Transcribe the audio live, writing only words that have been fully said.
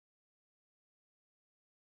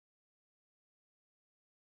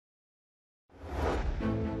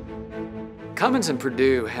Cummins and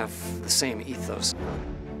Purdue have the same ethos.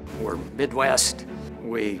 We're Midwest,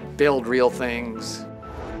 we build real things,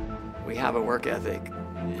 we have a work ethic.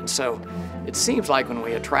 And so it seems like when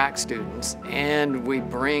we attract students and we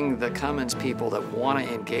bring the Cummins people that want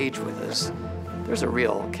to engage with us, there's a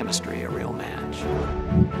real chemistry, a real match.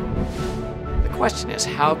 The question is,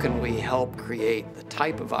 how can we help create the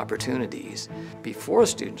type of opportunities before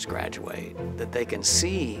students graduate that they can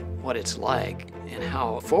see what it's like and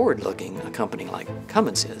how forward-looking a company like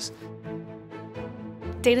Cummins is?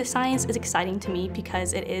 Data science is exciting to me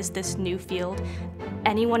because it is this new field.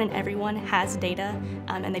 Anyone and everyone has data,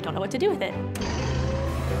 and they don't know what to do with it.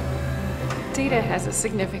 Data has a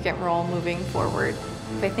significant role moving forward.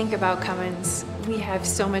 If I think about Cummins, we have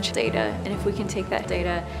so much data, and if we can take that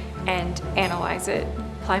data and analyze it,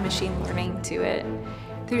 apply machine learning to it,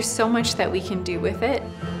 there's so much that we can do with it.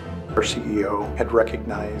 Our CEO had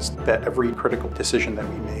recognized that every critical decision that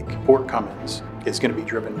we make for Cummins is going to be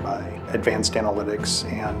driven by advanced analytics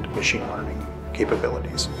and machine learning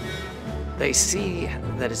capabilities. They see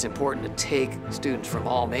that it's important to take students from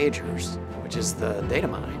all majors, which is the data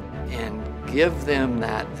mine, and give them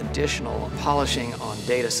that additional polishing on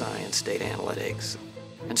data science, data analytics.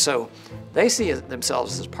 And so they see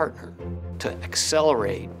themselves as a partner to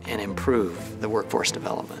accelerate and improve the workforce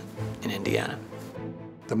development in Indiana.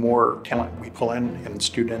 The more talent we pull in, and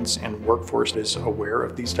students and workforce is aware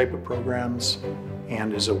of these type of programs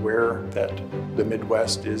and is aware that the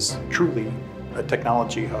Midwest is truly a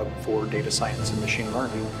technology hub for data science and machine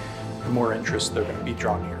learning, the more interest they're going to be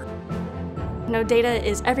drawn here. You know, data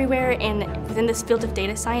is everywhere, and within this field of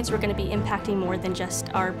data science, we're going to be impacting more than just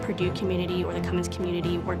our Purdue community or the Cummins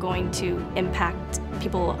community. We're going to impact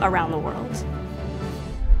people around the world.